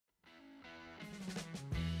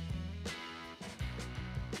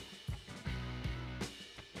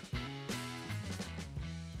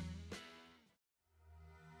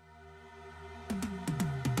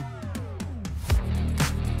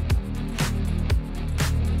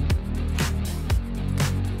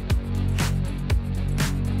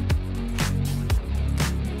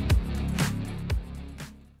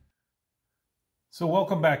So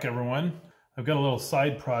welcome back, everyone. I've got a little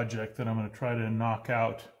side project that I'm going to try to knock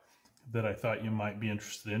out that I thought you might be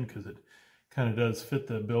interested in because it kind of does fit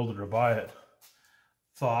the build it or buy it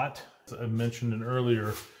thought. As I mentioned in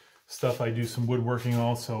earlier stuff, I do some woodworking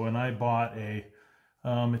also, and I bought a,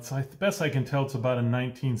 it's like the best I can tell, it's about a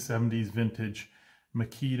 1970s vintage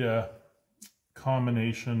Makita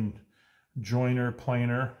combination joiner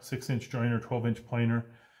planer, 6-inch joiner, 12-inch planer.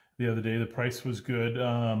 The other day, the price was good.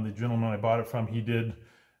 The gentleman I bought it from, he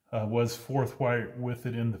was forthright with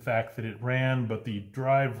it in the fact that it ran, but the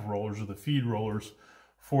drive rollers or the feed rollers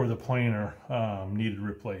for the planer needed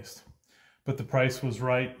replaced. But the price was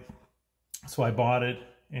right, so I bought it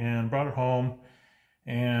and brought it home,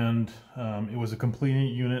 and it was a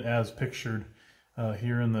complete unit as pictured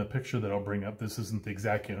here in the picture that I'll bring up. This isn't the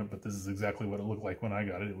exact unit, but this is exactly what it looked like when I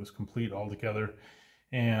got it. It was complete altogether.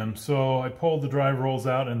 And so I pulled the drive rolls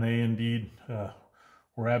out, and they indeed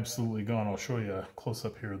were absolutely gone. I'll show you a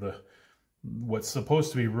close-up here. What's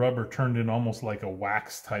supposed to be rubber turned in almost like a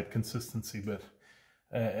wax type consistency, but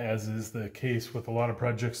as is the case with a lot of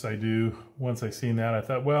projects I do, once I seen that, I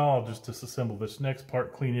thought, well, I'll just disassemble this next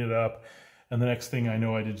part, clean it up, and the next thing I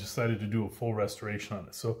know, I decided to do a full restoration on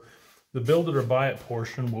it. So the build it or buy it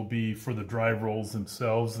portion will be for the drive rolls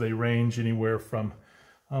themselves. They range anywhere from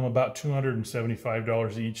about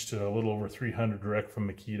 $275 each to a little over $300 direct from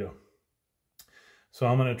Makita. So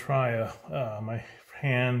I'm going to try my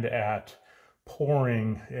hand at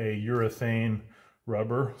pouring a urethane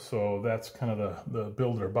rubber. So that's kind of the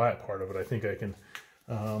build it or buy it part of it. I think I can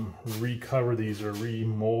recover these or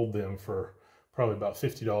remold them for probably about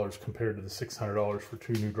 $50 compared to the $600 for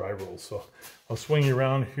 2 new drive rolls. So I'll swing you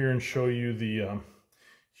around here and show you the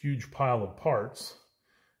huge pile of parts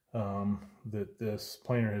that this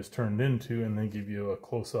planer has turned into, and then give you a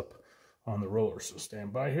close-up on the roller. So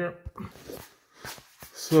stand by here.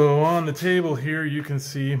 So on the table here, you can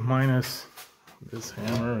see, minus this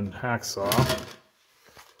hammer and hacksaw,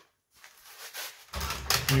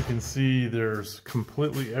 you can see there's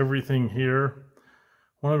completely everything here.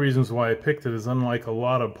 One of the reasons why I picked it is, unlike a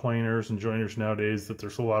lot of planers and joiners nowadays, that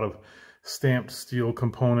there's a lot of stamped steel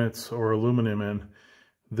components or aluminum in.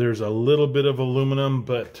 There's a little bit of aluminum,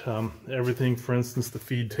 but everything, for instance, the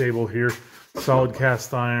feed table here, solid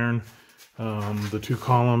cast iron. The 2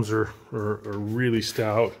 columns are really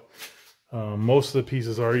stout. Most of the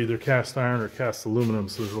pieces are either cast iron or cast aluminum,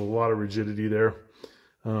 so there's a lot of rigidity there.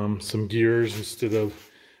 Some gears instead of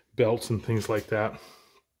belts and things like that.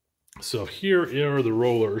 So here are the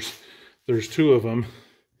rollers. There's 2 of them,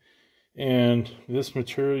 and this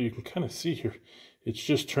material, you can kind of see here, it's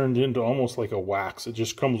just turned into almost like a wax. It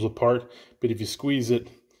just crumbles apart, but if you squeeze it,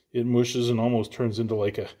 it mushes and almost turns into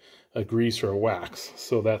like a grease or a wax.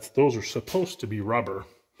 So those are supposed to be rubber,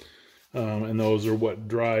 and those are what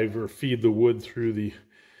drive or feed the wood through the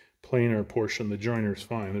planer portion. The joiner is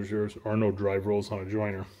fine. There are no drive rolls on a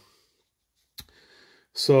joiner.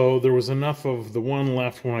 So there was enough of the one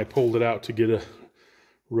left when I pulled it out to get a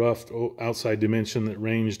rough outside dimension that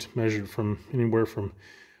measured from anywhere from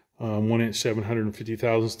 1-inch 750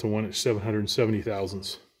 thousandths to 1-inch 770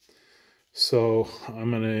 thousandths. So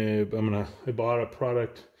I bought a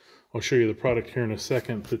product. I'll show you the product here in a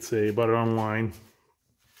second. I bought it online.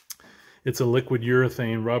 It's a liquid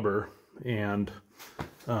urethane rubber, and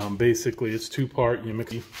basically it's 2-part.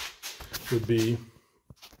 Would be,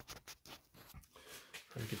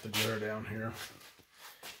 try to get the glare down here,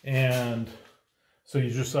 and so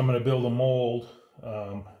I'm going to build a mold.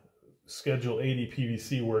 Schedule 80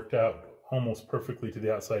 PVC worked out almost perfectly to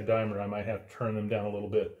the outside diameter. I might have to turn them down a little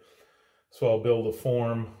bit. So I'll build a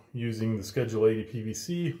form using the Schedule 80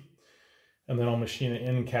 PVC, and then I'll machine an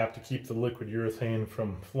end cap to keep the liquid urethane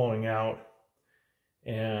from flowing out.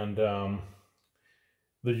 And the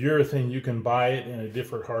urethane, you can buy it in a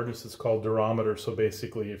different hardness. It's called durometer. So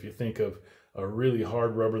basically, if you think of a really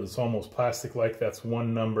hard rubber that's almost plastic-like, that's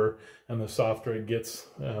one number, and the softer it gets,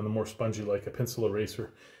 the more spongy, like a pencil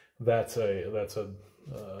eraser. That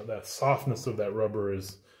softness of that rubber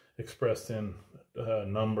is expressed in a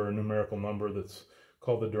numerical number that's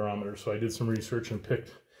called the durometer. So I did some research and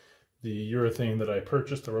picked the urethane that I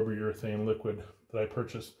purchased, the rubber urethane liquid that I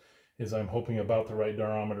purchased, I'm hoping about the right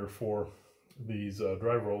durometer for these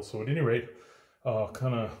drive rolls. So at any rate, I'll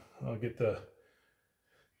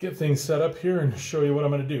get things set up here and show you what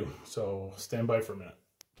I'm going to do. So stand by for a minute.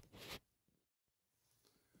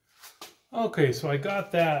 Okay, so I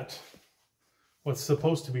got that, what's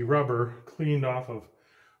supposed to be rubber, cleaned off of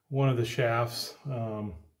one of the shafts.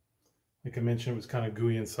 Like I mentioned, it was kind of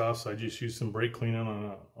gooey and soft, so I just used some brake cleaning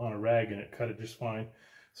on a rag, and it cut it just fine.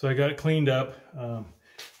 So I got it cleaned up.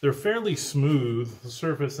 they're fairly smooth, the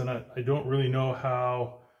surface, and I don't really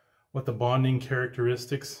know what the bonding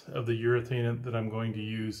characteristics of the urethane that I'm going to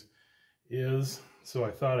use is. So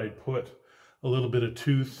I thought I'd put a little bit of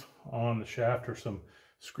tooth on the shaft, or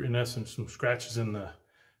in essence, some scratches in the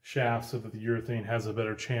shaft, so that the urethane has a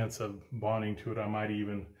better chance of bonding to it. I might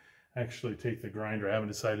even actually take the grinder. I haven't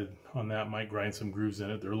decided on that. Might grind some grooves in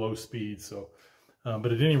it. They're low speed, so.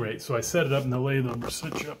 But at any rate, so I set it up in the lathe. I'm going to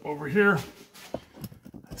switch up over here.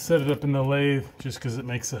 I set it up in the lathe just because it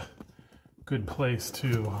makes a good place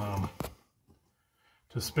to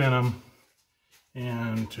spin them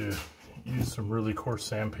and to use some really coarse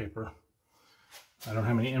sandpaper. I don't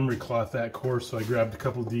have any emery cloth that coarse, so I grabbed a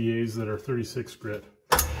couple DAs that are 36 grit.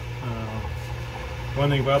 One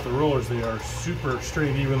thing about the rollers, they are super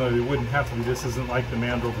straight, even though they wouldn't have to be. This isn't like the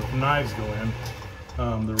mandrel with knives go in.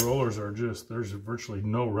 The rollers are just, there's virtually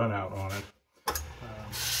no run out on it.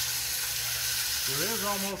 There is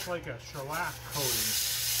almost like a shellac coating.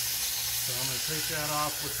 So I'm going to take that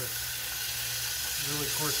off with the really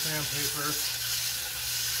coarse sandpaper.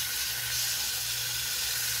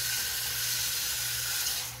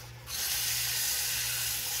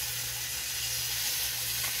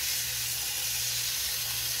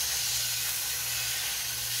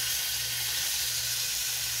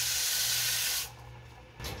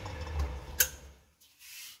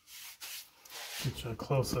 Get you a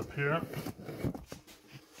close up here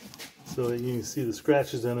so that you can see the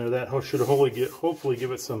scratches in there. That should hopefully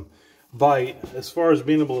give it some bite. As far as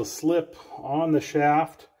being able to slip on the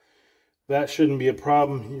shaft, that shouldn't be a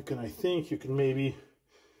problem. I think you can maybe,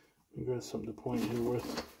 I've got something to point here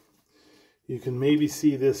with. You can maybe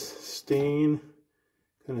see this stain,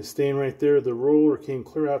 kind of stain right there. The roller came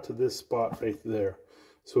clear out to this spot right there.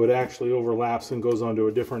 So it actually overlaps and goes onto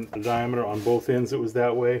a different diameter on both ends. It was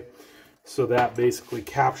that way. So that basically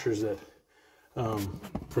captures it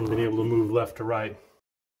from being able to move left to right.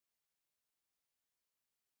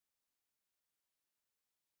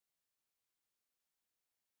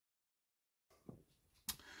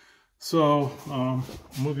 So I'll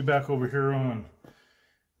move you back over here on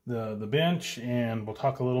the bench, and we'll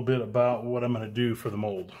talk a little bit about what I'm going to do for the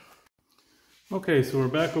mold. Okay, so we're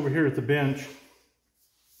back over here at the bench.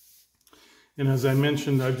 And as I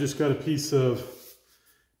mentioned, I've just got a piece of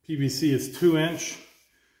PVC. It's 2-inch,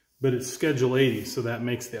 but it's schedule 80, so that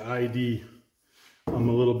makes the ID a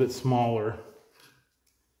little bit smaller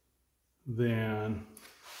than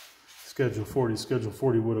schedule 40. Schedule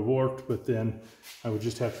 40 would have worked, but then I would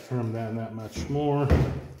just have to turn them down that much more.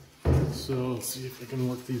 So let's see if I can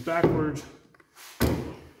work these backwards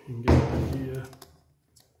and get an idea.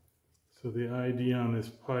 So the ID on this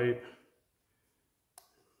pipe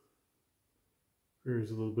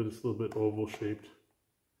varies a little bit. It's a little bit oval shaped,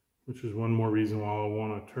 which is one more reason why I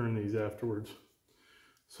want to turn these afterwards.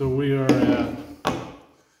 So we are at,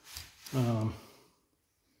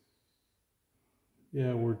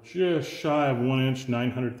 yeah, we're just shy of 1 inch,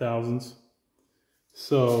 900 thousandths.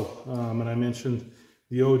 So, and I mentioned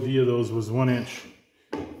the OD of those was 1 inch,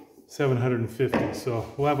 750. So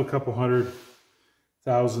we'll have a couple hundred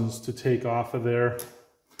thousandths to take off of there.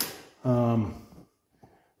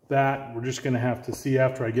 That we're just going to have to see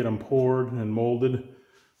after I get them poured and molded,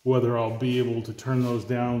 whether I'll be able to turn those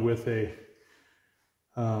down with a,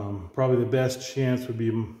 probably the best chance would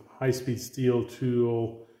be high-speed steel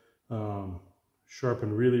tool,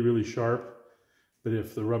 sharpened really, really sharp. But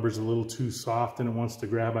if the rubber's a little too soft and it wants to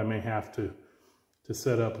grab, I may have to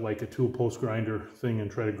set up like a tool post grinder thing and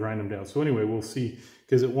try to grind them down. So anyway, we'll see,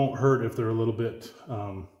 because it won't hurt if they're a little bit,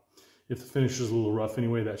 if the finish is a little rough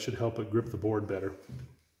anyway. That should help it grip the board better.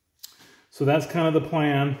 So that's kind of the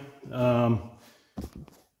plan.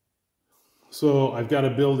 So I've got to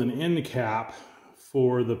build an end cap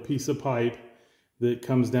for the piece of pipe that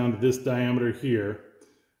comes down to this diameter here.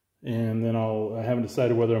 And then I haven't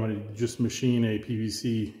decided whether I'm going to just machine a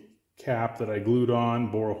PVC cap that I glued on,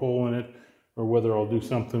 bore a hole in it, or whether I'll do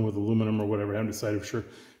something with aluminum or whatever. I haven't decided for sure.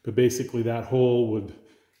 But basically that hole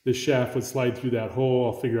this shaft would slide through that hole.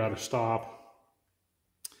 I'll figure out a stop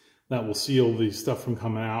that will seal the stuff from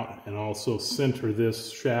coming out, and also center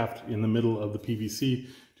this shaft in the middle of the PVC.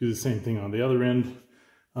 Do the same thing on the other end.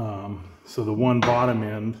 So the one bottom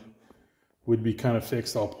end would be kind of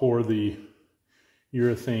fixed. I'll pour the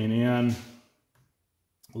urethane in,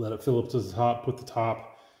 let it fill up to the top, put the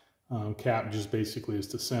top cap just basically is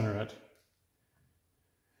to center it.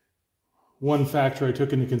 One factor I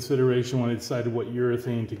took into consideration when I decided what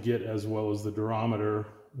urethane to get, as well as the durometer,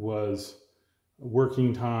 was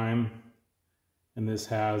working time. And this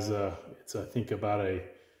has it's I think about a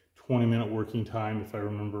 20-minute working time, if I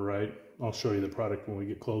remember right. I'll show you the product when we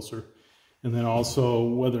get closer. And then also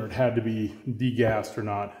whether it had to be degassed or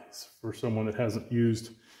not. For someone that hasn't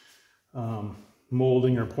used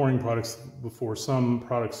molding or pouring products before, some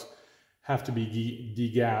products have to be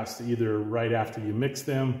degassed either right after you mix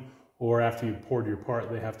them or after you've poured your part.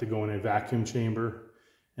 They have to go in a vacuum chamber,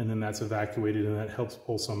 and then that's evacuated, and that helps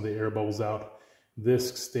pull some of the air bubbles out.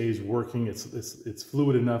 This stays working. It's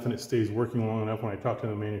fluid enough and it stays working long enough. When I talked to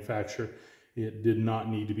the manufacturer, it did not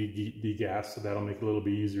need to be degassed, so that'll make it a little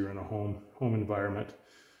bit easier in a home environment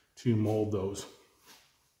to mold those.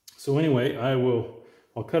 So anyway,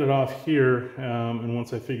 I'll cut it off here, and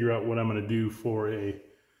once I figure out what I'm going to do for a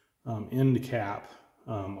end cap,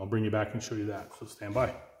 I'll bring you back and show you that. So stand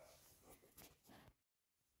by.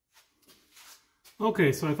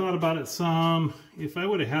 Okay, so I thought about it some. If I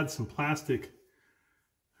would have had some plastic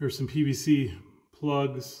or some PVC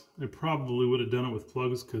plugs, I probably would have done it with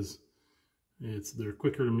plugs because they're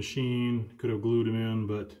quicker to machine. Could have glued them in,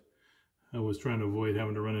 but I was trying to avoid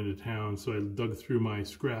having to run into town, so I dug through my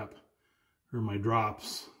scrap or my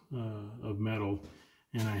drops of metal,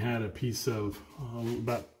 and I had a piece of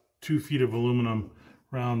about 2 feet of aluminum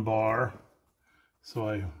round bar. So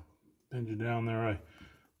I bend it down there. I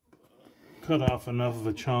cut off enough of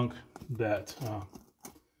a chunk that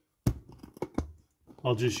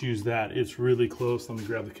I'll just use that. It's really close. Let me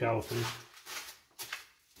grab the caliper.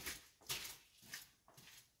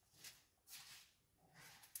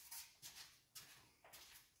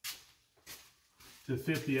 To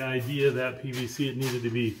fit the idea of that PVC, it needed to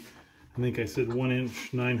be, I think I said 1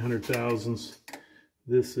 inch, 900 thousandths.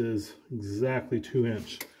 This is exactly 2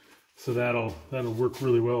 inch. So that'll work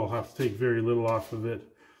really well. I'll have to take very little off of it.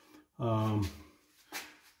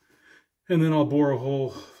 And then I'll bore a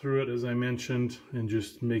hole through it, as I mentioned, and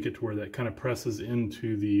just make it to where that kind of presses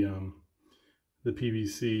into the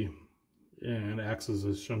PVC and acts as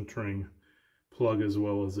a shuntering plug as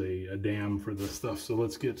well as a dam for this stuff. So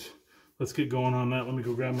let's get going on that. Let me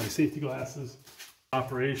go grab my safety glasses.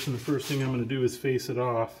 Operation, the first thing I'm going to do is face it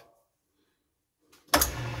off.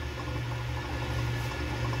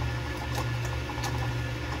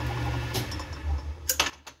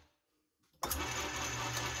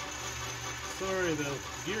 Sorry, the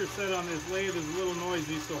gear set on this lathe is a little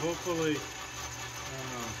noisy, so hopefully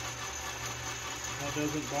that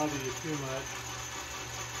doesn't bother you too much.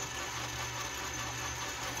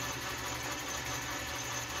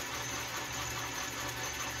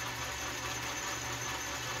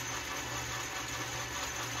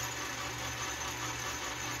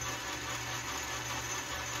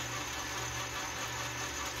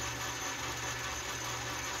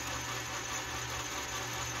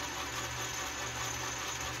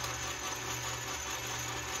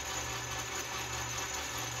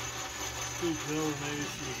 Scoop it over maybe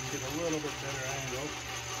so you can get a little bit better angle.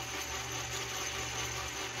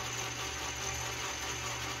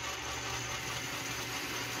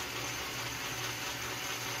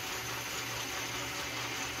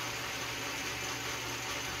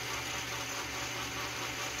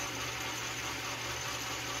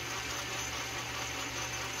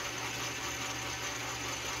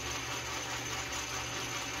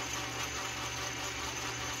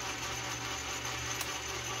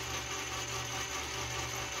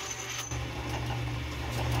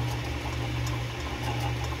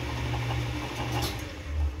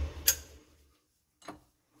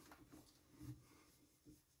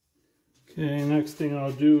 Okay, next thing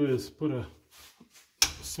I'll do is put a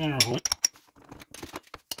center hole.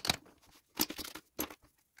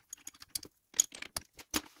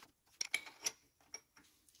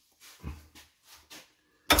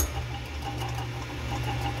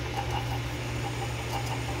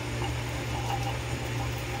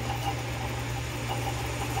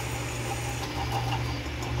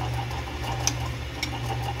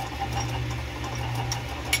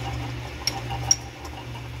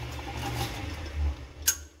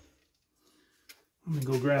 Let me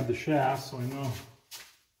go grab the shaft so I know.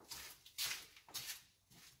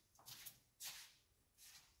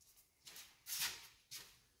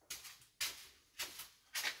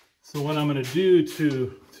 So what I'm going to do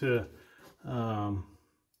to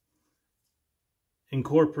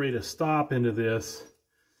incorporate a stop into this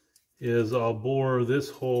is I'll bore this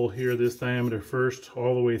hole here, this diameter first,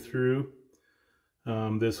 all the way through.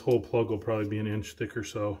 This whole plug will probably be 1 inch thick or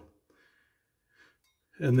so.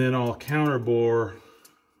 And then I'll counter bore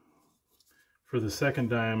for the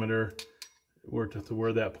second diameter where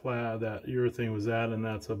that urethane was at, and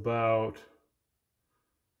that's about,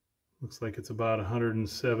 looks like it's about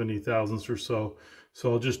 170 thousandths or so.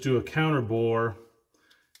 So I'll just do a counter bore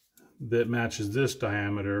that matches this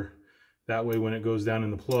diameter, That way when it goes down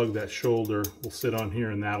in the plug, that shoulder will sit on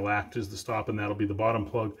here and that'll act as the stop, and that'll be the bottom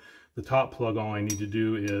plug. The top plug, all I need to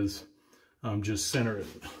do is just center it.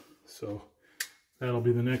 So that'll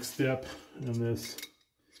be the next step. And this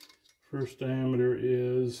first diameter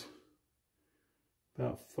is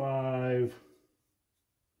about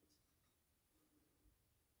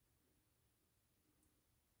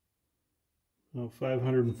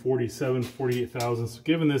 547, 48 thousandths. So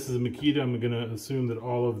given this is a Makita, I'm going to assume that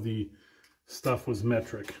all of the stuff was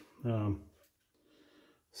metric. So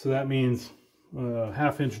that means a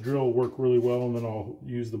half-inch drill will work really well, and then I'll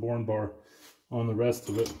use the born bar on the rest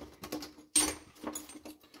of it.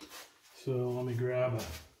 So let me grab a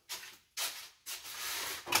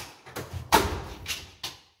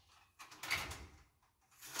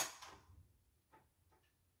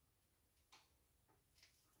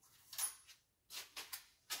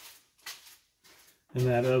and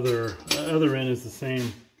that other end is the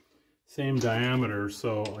same diameter,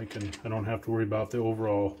 so I don't have to worry about the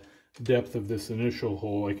overall depth of this initial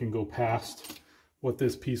hole. I can go past what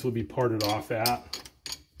this piece will be parted off at,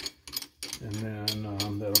 and then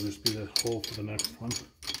that'll just be the hole for the next one.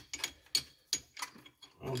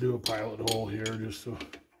 I'll do a pilot hole here just so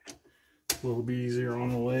it's a little bit easier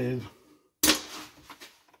on the lathe.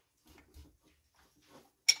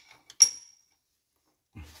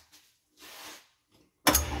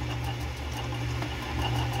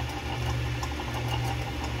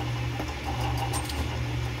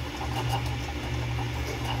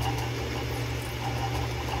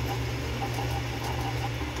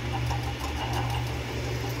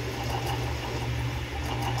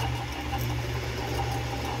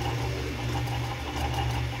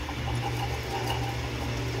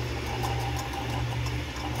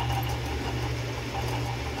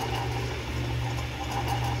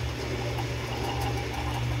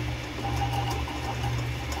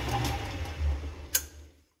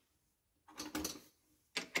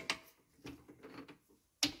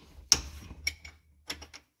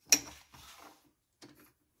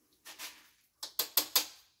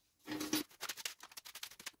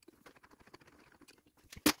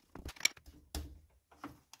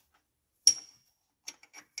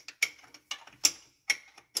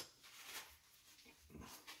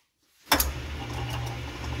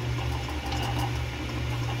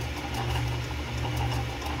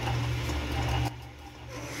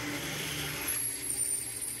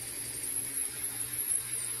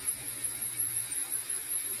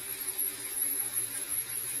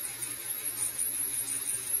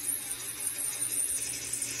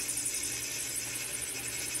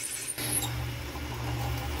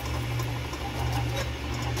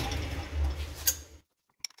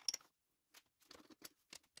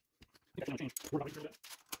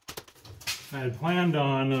 I had planned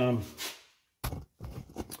on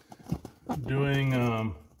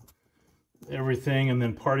doing everything and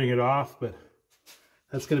then parting it off, but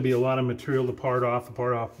that's going to be a lot of material to part off. The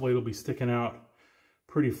part off blade will be sticking out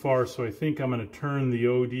pretty far, so I think I'm going to turn the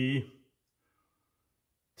OD,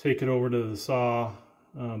 take it over to the saw,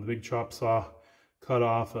 the big chop saw, cut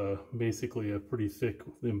off basically a pretty thick,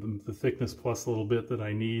 the thickness plus a little bit that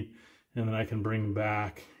I need, and then I can bring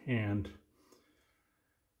back and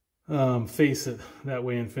face it that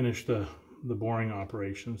way and finish the boring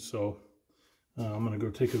operation. So I'm going to go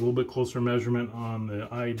take a little bit closer measurement on the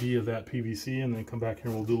ID of that PVC, and then come back here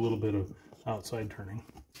and we'll do a little bit of outside turning.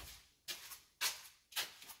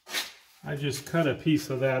 I just cut a piece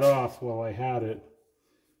of that off while I had it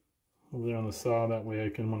over there on the saw. That way I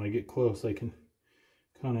can, when I get close, I can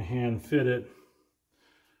kind of hand fit it.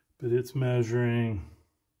 But it's measuring,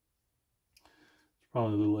 it's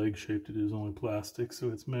probably a little egg-shaped, it is only plastic, so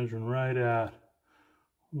it's measuring right at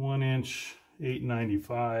 1 inch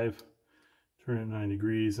 895. Turn it 9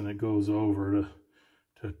 degrees, and it goes over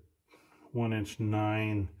to 1 inch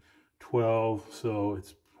 912. So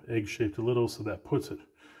it's egg-shaped a little, so that puts it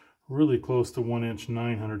really close to 1 inch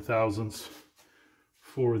 900 thousandths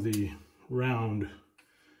for the round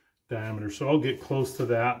diameter. So I'll get close to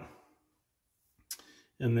that,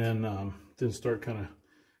 and then start kind of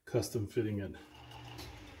custom fitting it.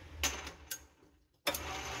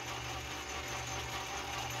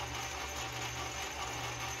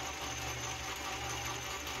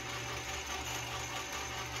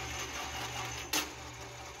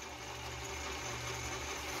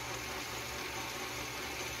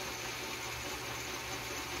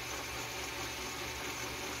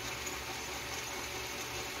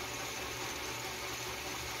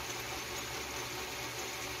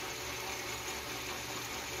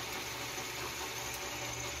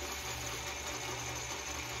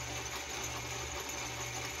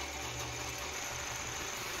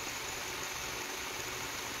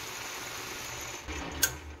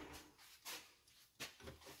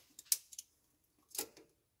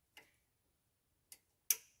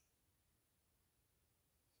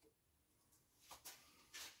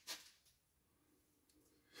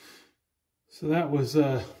 So that was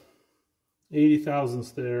 80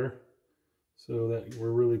 thousandths there. So that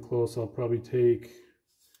we're really close. I'll probably take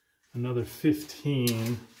another 15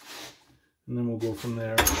 and then we'll go from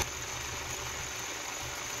there.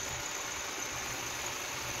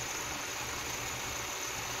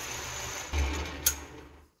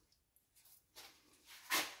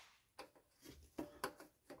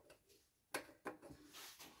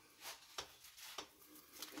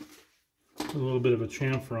 A little bit of a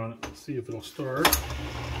chamfer on it. Let's see if it'll start.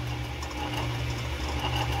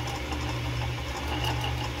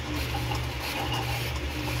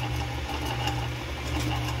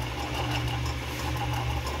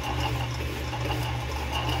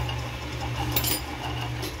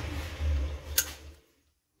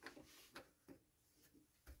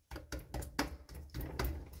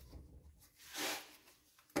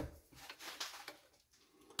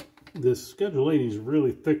 This Schedule 80 is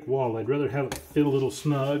really thick wall. I'd rather have it fit a little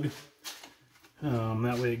snug.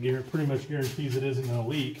 That way it pretty much guarantees it isn't going to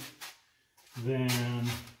leak. Then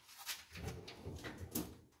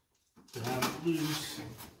to have it loose.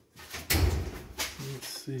 Let's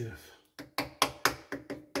see if...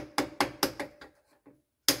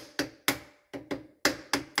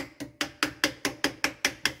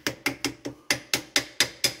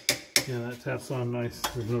 Yeah, that taps on nice.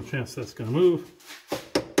 There's no chance that's going to move.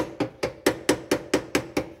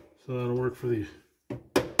 So that'll work for the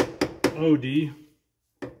OD.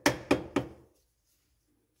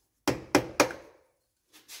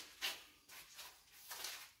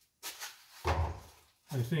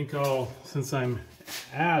 I think since I'm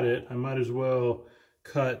at it, I might as well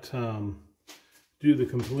do the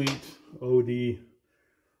complete OD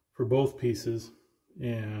for both pieces.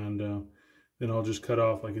 And then I'll just cut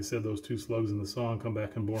off, like I said, those 2 slugs in the saw and come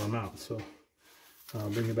back and bore them out. So I'll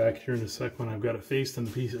bring it back here in a sec when I've got it faced and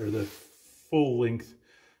the piece, or the full length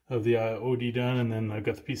of the OD done, and then I've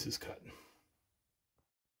got the pieces cut.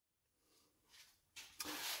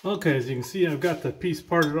 Okay, as you can see, I've got the piece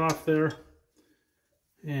parted off there,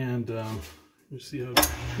 and you see how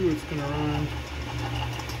true it's going to run.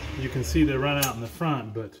 You can see they run out in the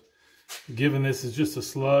front, but given this is just a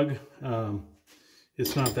slug,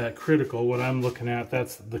 it's not that critical. What I'm looking at,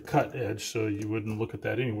 that's the cut edge, so you wouldn't look at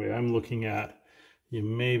that anyway. I'm looking at, you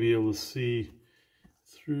may be able to see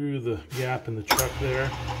through the gap in the chuck there.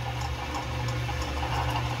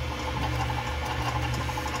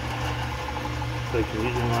 So I can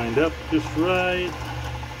get you lined up just right.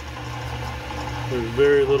 There's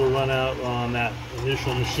very little run out on that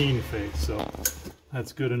initial machine face, so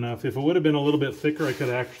that's good enough. If it would have been a little bit thicker, I could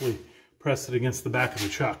actually press it against the back of the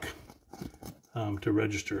chuck to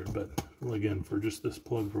register it. But again, for just this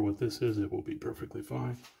plug, for what this is, it will be perfectly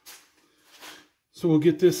fine. So we'll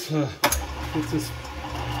get this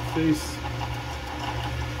face.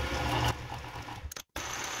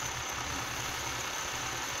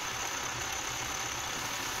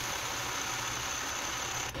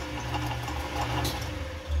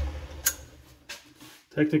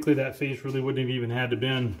 Technically, that face really wouldn't have even had to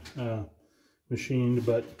been machined,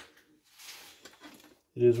 but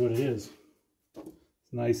it is what it is.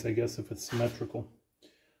 It's nice, I guess, if it's symmetrical.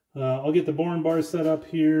 I'll get the boring bar set up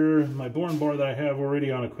here. My boring bar that I have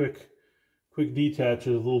already on a quick detach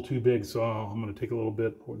is a little too big, so I'm going to take a little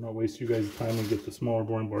bit, not waste you guys' time, and get the smaller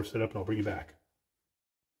boring bar set up, and I'll bring you back.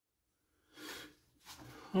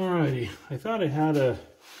 Alrighty, I thought I had a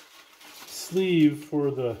sleeve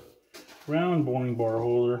for the round boring bar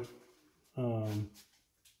holder, but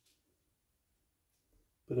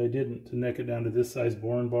I didn't, to neck it down to this size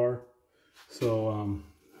boring bar. So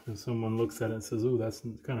if someone looks at it and says, "Oh, that's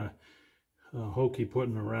kind of hokey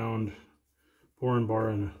putting a round boring bar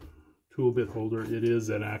in a tool bit holder," it is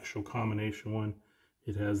an actual combination one.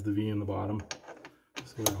 It has the V in the bottom,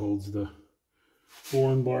 so it holds the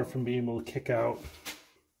boring bar from being able to kick out.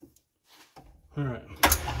 All right.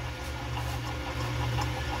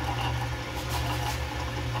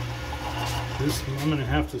 This, I'm going to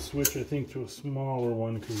have to switch, I think, to a smaller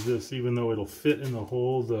one, because this, even though it'll fit in the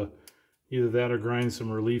hole, either that or grind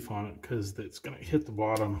some relief on it, because it's going to hit the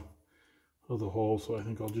bottom of the hole. So I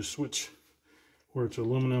think I'll just switch, where it's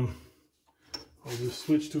aluminum, I'll just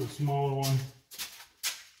switch to a smaller one.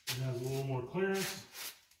 It has a little more clearance.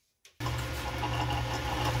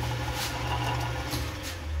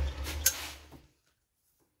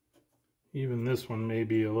 Even this one may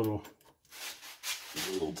be a little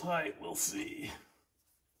tight, we'll see.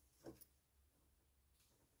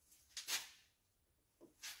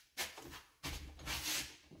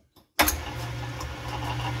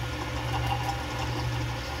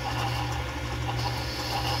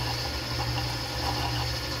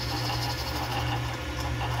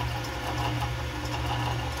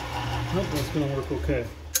 Nope, that's going to work okay.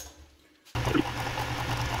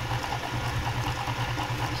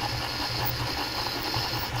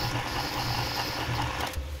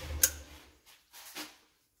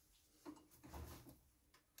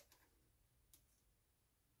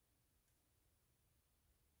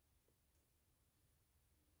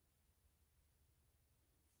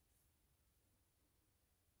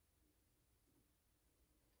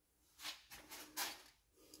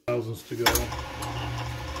 Thousands to go.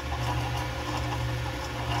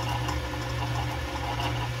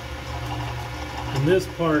 And this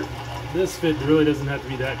part, this fit really doesn't have to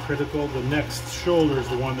be that critical. The next shoulder is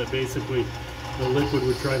the one that basically the liquid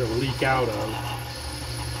would try to leak out of.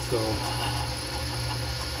 So,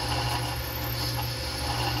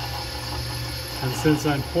 and since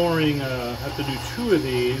I'm pouring, have to do 2 of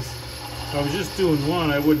these, if I was just doing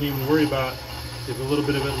one, I wouldn't even worry about if a little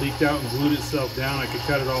bit of it leaked out and glued itself down. I could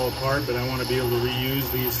cut it all apart, but I want to be able to reuse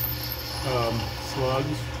these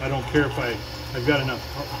slugs. I don't care if I've got enough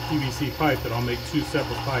PVC pipe that I'll make 2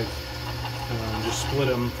 separate pipes and just split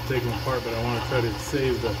them, take them apart, but I want to try to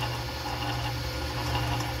save the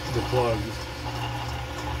plugs.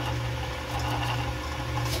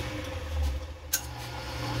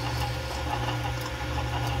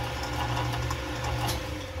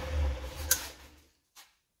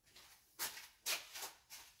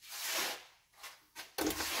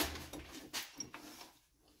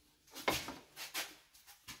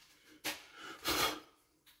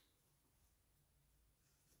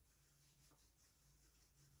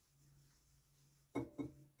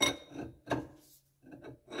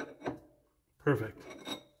 Perfect.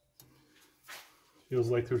 Feels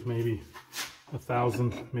like there's maybe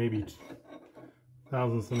 1,000, maybe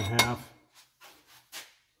 1,000 and a half.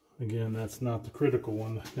 Again, that's not the critical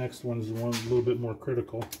one. The next one is the one a little bit more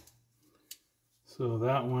critical. So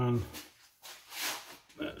that one,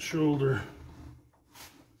 that shoulder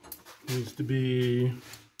needs to be,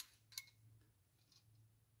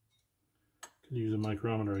 could use a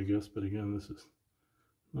micrometer, I guess, but again, this is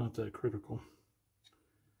not that critical.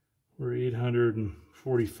 We're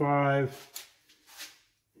 845,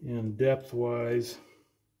 and depth-wise,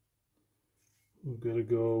 we've got to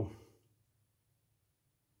go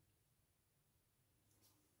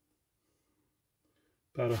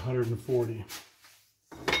about 140.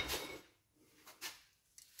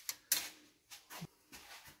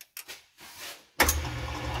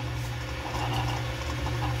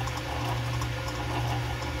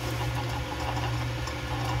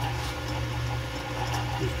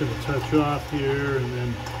 Just going to touch off here and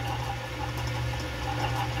then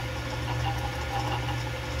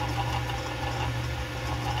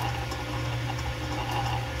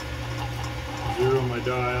zero my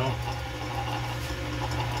dial.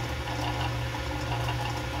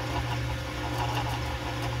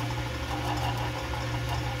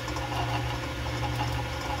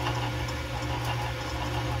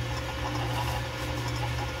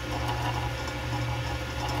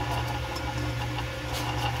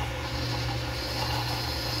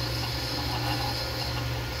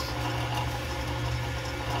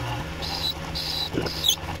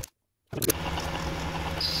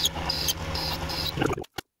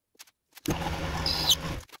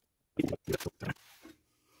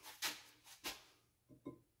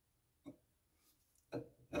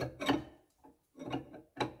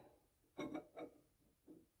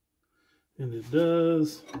 And it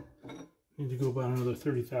does need to go about another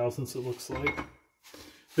 30 thousandths, it looks like.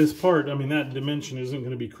 This part, I mean, that dimension isn't going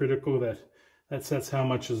to be critical. That sets how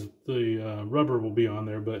much is the rubber will be on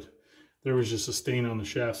there, but there was just a stain on the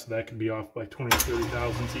shaft, so that could be off by 20 or 30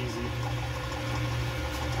 thousandths easy.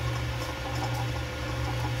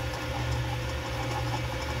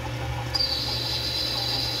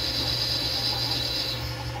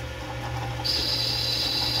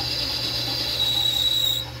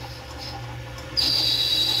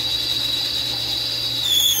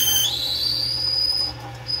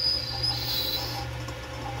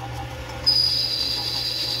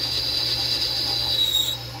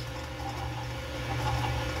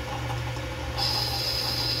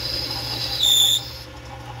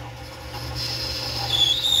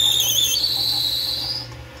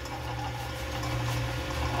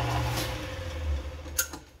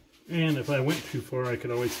 And if I went too far, I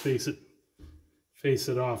could always face it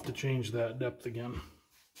off to change that depth again.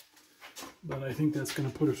 But I think that's going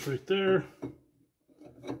to put us right there.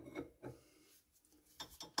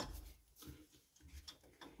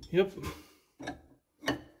 Yep.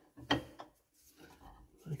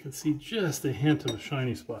 I can see just a hint of a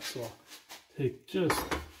shiny spot, so I'll take just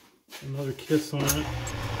another kiss on it.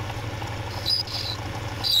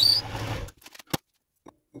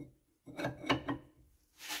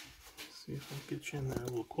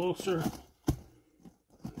 closer.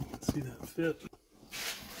 You can see that fit.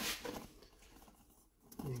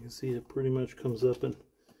 You can see it pretty much comes up and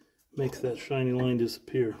makes that shiny line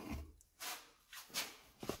disappear.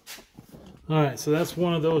 All right, so that's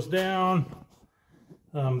one of those down.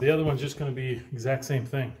 The other one's just going to be exact same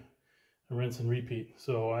thing, a rinse and repeat.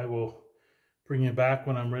 So I will bring you back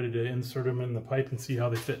when I'm ready to insert them in the pipe and see how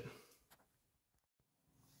they fit.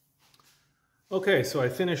 Okay, so I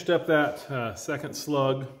finished up that second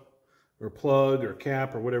slug or plug or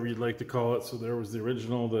cap or whatever you'd like to call it. So there was the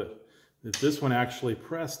original that this one actually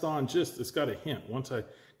pressed on, just, it's got a hint. Once I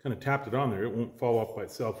kind of tapped it on there, it won't fall off by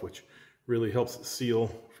itself, which really helps it seal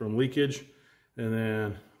from leakage. And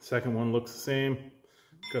then second one looks the same.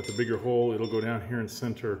 It's got the bigger hole. It'll go down here and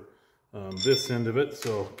center this end of it.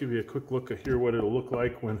 So I'll give you a quick look at here what it'll look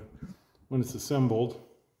like when it's assembled.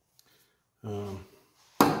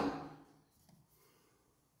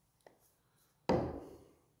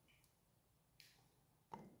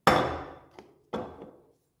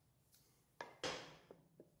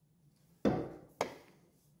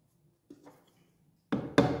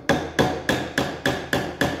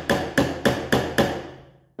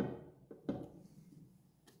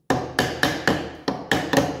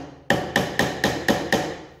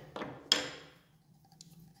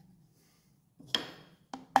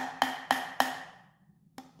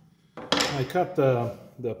 I cut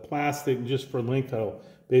the plastic just for length. I'll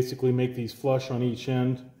basically make these flush on each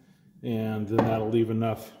end, and then that'll leave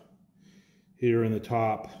enough here in the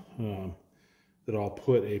top that I'll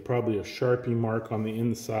put probably a Sharpie mark on the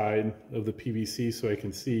inside of the PVC so I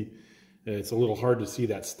can see. It's a little hard to see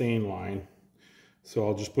that stain line. So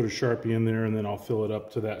I'll just put a Sharpie in there, and then I'll fill it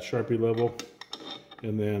up to that Sharpie level.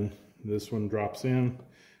 And then this one drops in.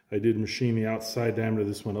 I did machine the outside diameter of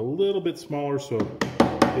this one a little bit smaller so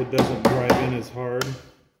it doesn't drive in as hard.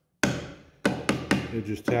 It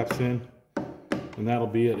just taps in, and that'll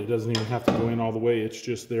be it. It doesn't even have to go in all the way. It's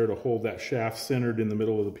just there to hold that shaft centered in the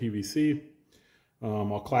middle of the PVC.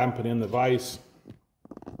 I'll clamp it in the vise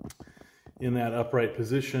in that upright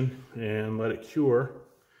position and let it cure.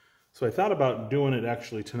 So I thought about doing it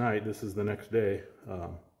actually tonight. This is the next day,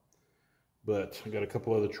 but I got a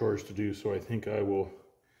couple other chores to do, so I think I will.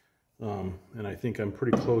 And I think I'm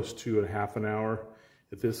pretty close to a half an hour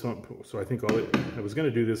at this one. So I think I was going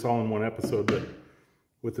to do this all in one episode, but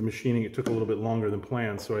with the machining it took a little bit longer than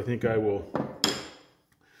planned. So I think I will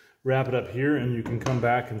wrap it up here, and you can come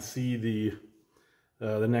back and see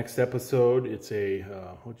the next episode. It's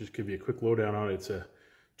I'll just give you a quick lowdown on it. It's a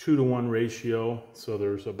 2-to-1 ratio. So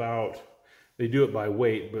there's they do it by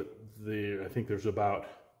weight, but I think there's about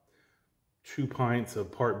 2 pints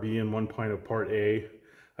of part B and 1 pint of part A.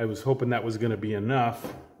 I was hoping that was going to be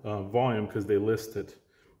enough volume, because they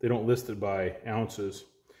don't list it by ounces.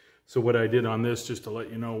 So what I did on this, just to let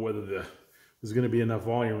you know whether there's going to be enough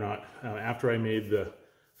volume or not, after I made the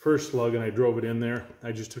first slug and I drove it in there,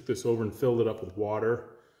 I just took this over and filled it up with water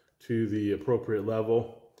to the appropriate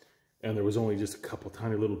level, and there was only just a couple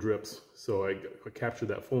tiny little drips. So I captured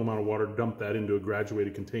that full amount of water, dumped that into a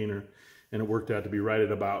graduated container, and it worked out to be right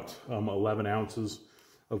at about 11 ounces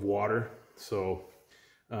of water. So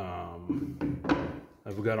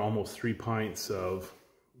I've got almost 3 pints of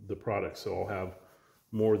the product, so I'll have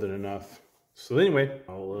more than enough. So anyway,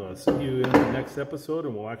 I'll see you in the next episode,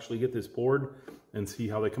 and we'll actually get this poured and see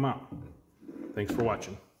how they come out. Thanks for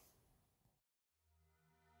watching.